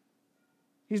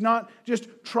 He's not just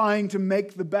trying to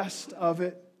make the best of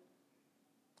it.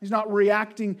 He's not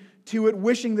reacting to it,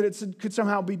 wishing that it could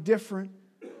somehow be different.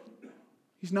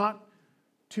 He's not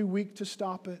too weak to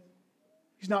stop it.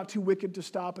 He's not too wicked to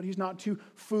stop it. He's not too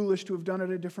foolish to have done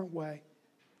it a different way.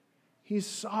 He's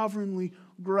sovereignly,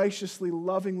 graciously,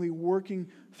 lovingly working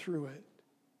through it.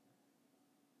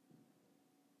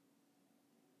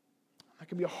 That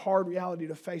can be a hard reality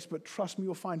to face, but trust me,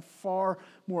 you'll find far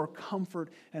more comfort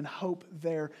and hope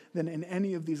there than in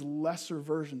any of these lesser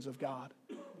versions of God.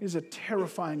 He is a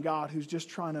terrifying God who's just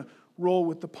trying to roll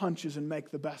with the punches and make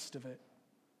the best of it.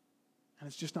 And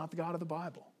it's just not the God of the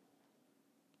Bible.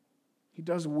 He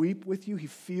does weep with you. He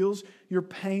feels your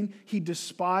pain. He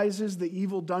despises the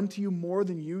evil done to you more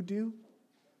than you do.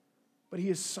 But He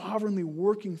is sovereignly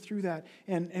working through that.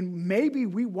 And maybe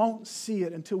we won't see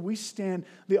it until we stand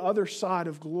the other side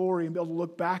of glory and be able to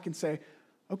look back and say,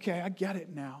 okay, I get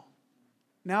it now.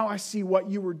 Now I see what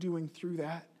you were doing through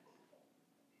that.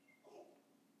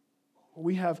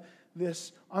 We have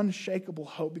this unshakable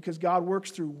hope because God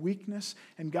works through weakness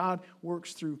and God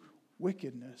works through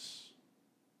wickedness.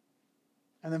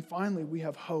 And then finally, we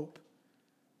have hope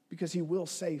because He will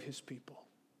save His people.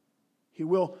 He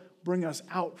will bring us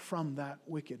out from that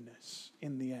wickedness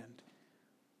in the end.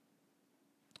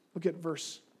 Look at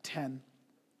verse 10.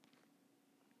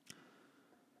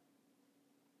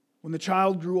 When the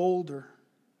child grew older,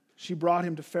 she brought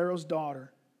him to Pharaoh's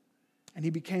daughter, and he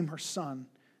became her son.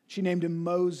 She named him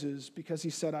Moses because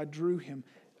he said, I drew him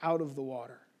out of the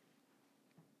water.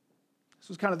 This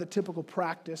was kind of the typical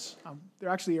practice. There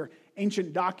actually are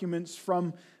ancient documents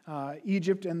from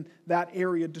Egypt and that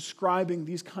area describing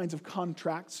these kinds of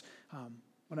contracts.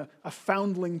 when a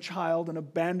foundling child, an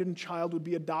abandoned child would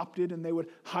be adopted, and they would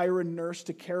hire a nurse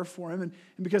to care for him. And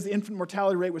because the infant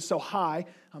mortality rate was so high,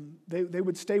 they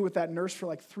would stay with that nurse for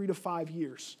like 3 to 5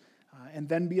 years and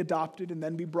then be adopted and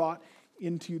then be brought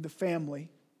into the family.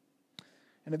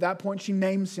 And at that point, she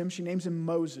names him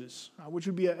Moses, which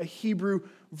would be a Hebrew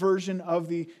version of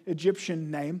the Egyptian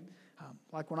name.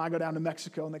 Like when I go down to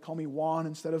Mexico and they call me Juan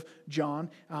instead of John.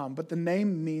 But the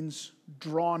name means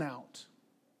drawn out.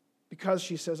 Because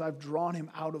she says, I've drawn him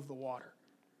out of the water.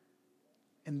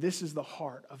 And this is the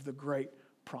heart of the great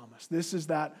promise. This is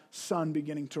that sun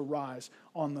beginning to rise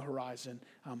on the horizon.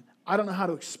 I don't know how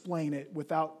to explain it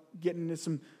without getting into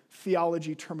some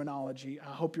theology terminology.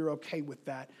 I hope you're okay with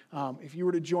that. If you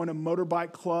were to join a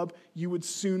motorbike club, you would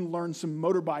soon learn some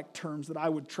motorbike terms that I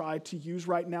would try to use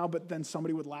right now, but then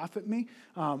somebody would laugh at me.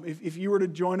 If you were to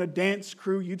join a dance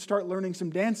crew, you'd start learning some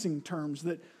dancing terms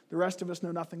that the rest of us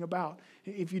know nothing about.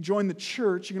 If you join the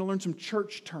church, you're going to learn some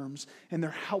church terms, and they're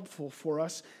helpful for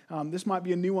us. This might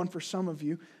be a new one for some of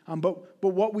you, but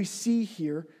what we see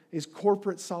here is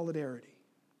corporate solidarity.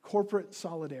 Corporate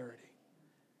solidarity.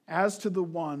 As to the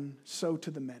one, so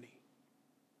to the many.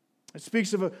 It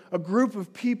speaks of a group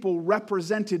of people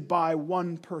represented by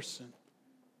one person.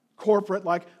 Corporate,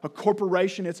 like a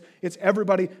corporation, it's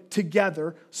everybody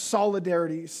together,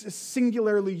 solidarity,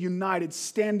 singularly united,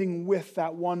 standing with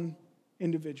that one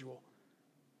individual.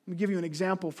 Let me give you an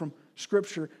example from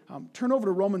Scripture. Turn over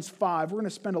to Romans 5. We're going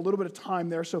to spend a little bit of time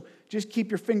there, so just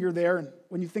keep your finger there, and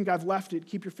when you think I've left it,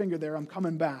 keep your finger there. I'm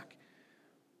coming back.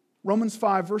 Romans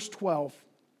 5, verse 12.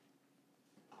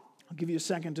 I'll give you a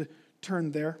second to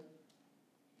turn there.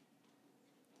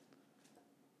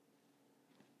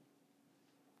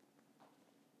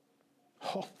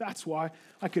 Oh, that's why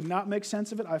I could not make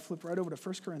sense of it. I flipped right over to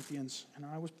 1 Corinthians, and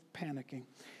I was panicking.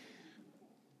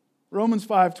 Romans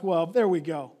 5:12, there we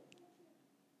go.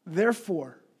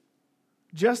 Therefore,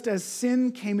 just as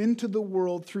sin came into the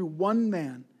world through one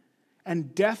man,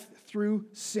 and death through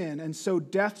sin, and so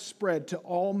death spread to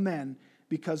all men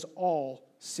because all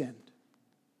sinned.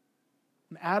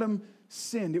 When Adam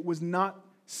sinned, it was not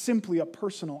simply a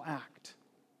personal act.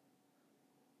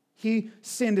 He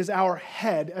sinned as our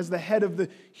head, as the head of the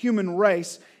human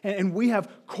race, and we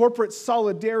have corporate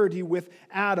solidarity with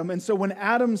Adam. And so when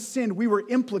Adam sinned, we were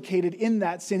implicated in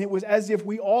that sin. It was as if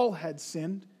we all had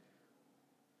sinned.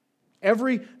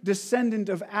 Every descendant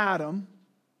of Adam,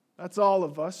 that's all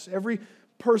of us, every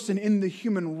person in the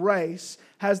human race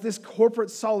has this corporate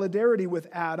solidarity with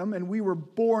Adam, and we were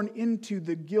born into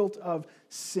the guilt of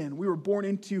sin. We were born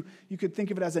into, you could think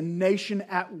of it as a nation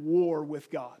at war with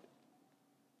God.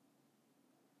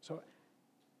 So,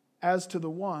 as to the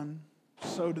one,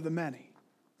 so to the many.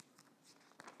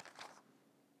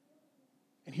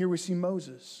 And here we see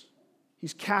Moses.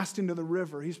 He's cast into the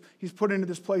river. He's put into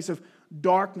this place of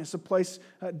darkness, a place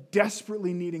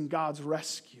desperately needing God's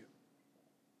rescue.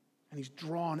 And he's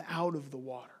drawn out of the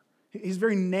water. His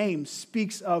very name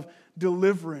speaks of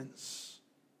deliverance.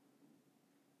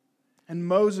 And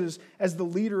Moses, as the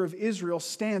leader of Israel,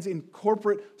 stands in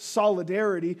corporate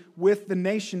solidarity with the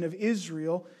nation of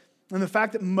Israel. And the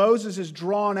fact that Moses is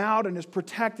drawn out and is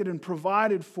protected and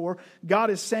provided for, God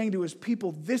is saying to his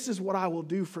people, this is what I will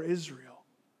do for Israel.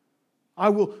 I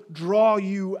will draw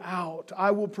you out.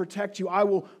 I will protect you. I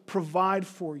will provide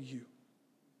for you.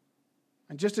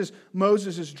 And just as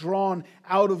Moses is drawn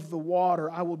out of the water,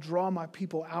 I will draw my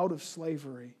people out of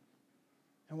slavery.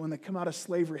 And when they come out of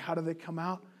slavery, how do they come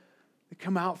out? They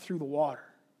come out through the water.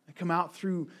 They come out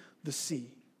through the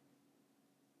sea.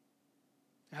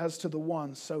 As to the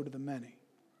one, so to the many.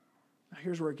 Now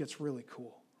here's where it gets really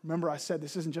cool. Remember I said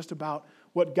this isn't just about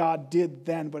what God did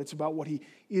then, but it's about what he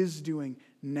is doing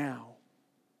now.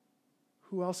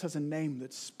 Who else has a name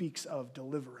that speaks of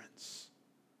deliverance?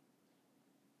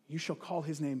 You shall call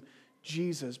his name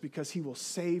Jesus because he will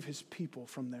save his people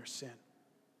from their sin.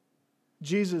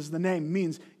 Jesus, the name,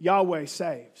 means Yahweh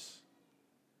saves.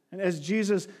 And as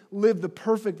Jesus lived the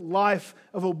perfect life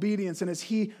of obedience, and as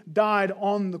he died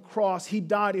on the cross, he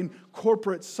died in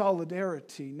corporate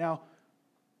solidarity. Now,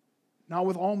 not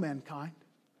with all mankind,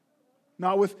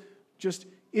 not with just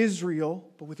Israel,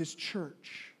 but with his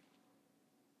church.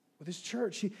 With his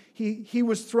church. He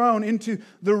was thrown into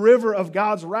the river of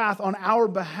God's wrath on our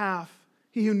behalf.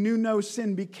 He who knew no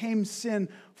sin became sin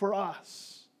for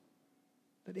us,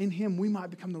 that in him we might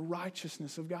become the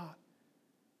righteousness of God.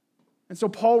 And so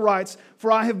Paul writes,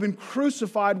 for I have been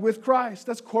crucified with Christ.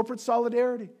 That's corporate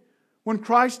solidarity. When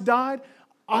Christ died,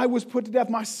 I was put to death.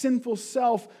 My sinful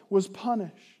self was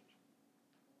punished.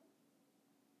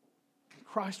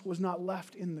 Christ was not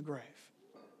left in the grave.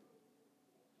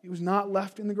 He was not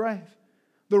left in the grave.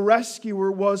 The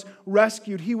rescuer was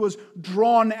rescued. He was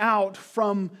drawn out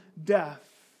from death,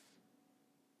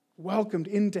 welcomed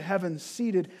into heaven,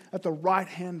 seated at the right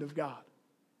hand of God.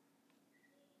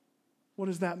 What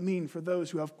does that mean for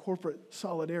those who have corporate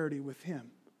solidarity with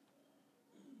Him?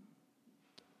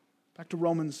 Back to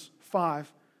Romans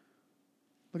 5.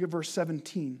 Look at verse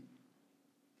 17.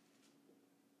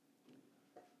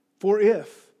 For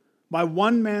if by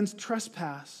one man's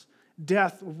trespass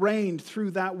death reigned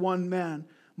through that one man,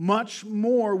 much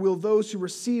more will those who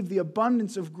receive the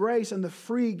abundance of grace and the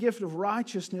free gift of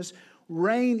righteousness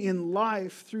reign in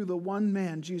life through the one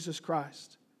man, Jesus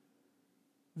Christ.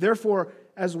 Therefore,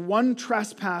 as one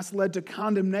trespass led to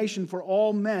condemnation for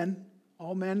all men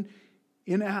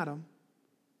in Adam,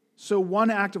 so one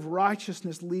act of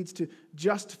righteousness leads to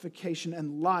justification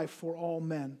and life for all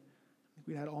men.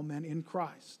 We had all men in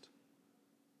Christ.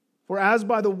 For as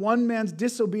by the one man's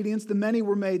disobedience the many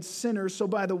were made sinners, so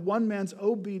by the one man's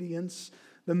obedience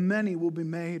the many will be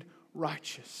made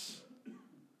righteous.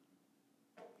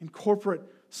 In corporate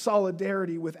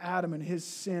solidarity with Adam and his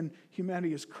sin,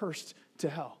 humanity is cursed to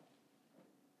hell.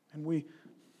 And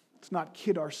let's not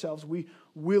kid ourselves, we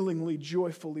willingly,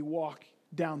 joyfully walk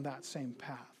down that same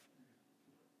path.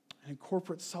 And in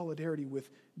corporate solidarity with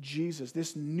Jesus,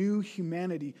 this new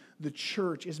humanity, the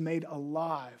church, is made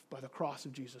alive by the cross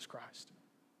of Jesus Christ.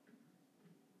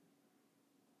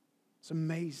 It's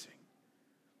amazing.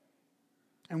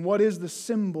 And what is the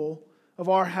symbol of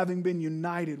our having been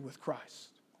united with Christ?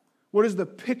 What is the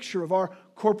picture of our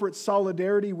corporate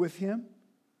solidarity with Him?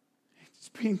 It's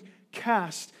being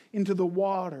cast into the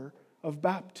water of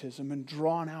baptism and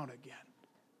drawn out again.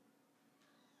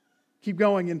 Keep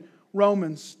going in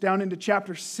Romans, down into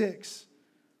chapter 6.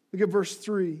 Look at verse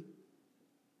 3.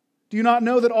 Do you not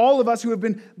know that all of us who have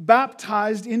been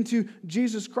baptized into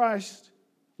Jesus Christ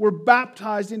were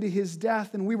baptized into His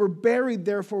death, and we were buried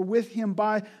therefore with Him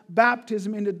by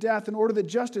baptism into death, in order that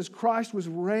just as Christ was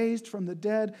raised from the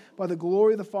dead by the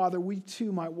glory of the Father, we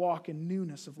too might walk in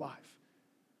newness of life.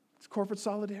 It's corporate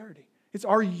solidarity. It's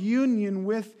our union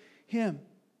with Him.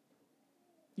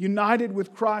 United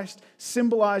with Christ,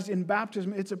 symbolized in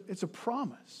baptism, it's a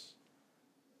promise.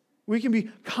 We can be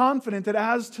confident that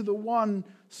as to the one,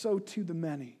 so to the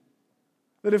many.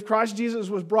 That if Christ Jesus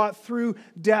was brought through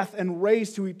death and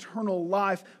raised to eternal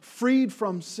life, freed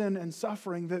from sin and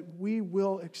suffering, that we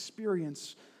will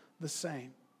experience the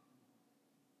same.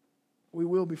 We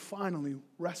will be finally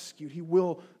rescued. He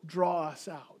will draw us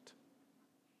out.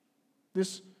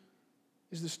 This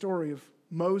is the story of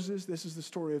Moses. This is the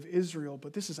story of Israel,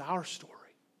 but this is our story.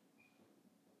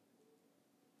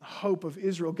 The hope of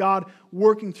Israel. God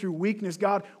working through weakness,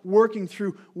 God working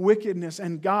through wickedness,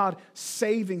 and God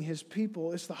saving His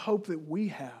people. It's the hope that we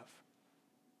have.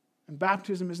 And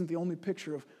baptism isn't the only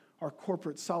picture of our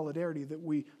corporate solidarity that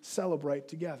we celebrate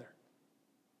together.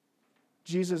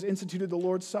 Jesus instituted the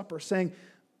Lord's Supper, saying,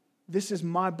 "This is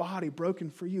my body broken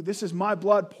for you. This is my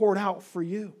blood poured out for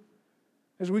you."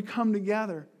 As we come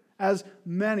together, as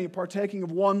many partaking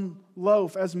of one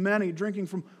loaf, as many drinking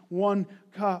from one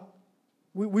cup,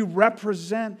 we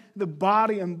represent the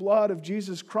body and blood of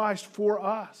Jesus Christ for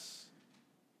us.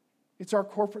 It's our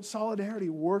corporate solidarity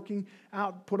working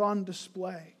out, put on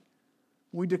display.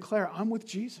 We declare, I'm with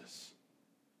Jesus.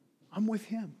 I'm with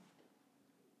Him.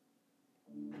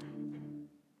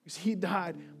 Because He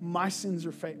died, my sins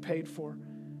are paid for.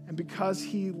 And because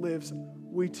He lives,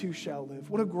 we too shall live.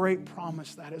 What a great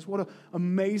promise that is. What an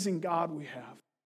amazing God we have.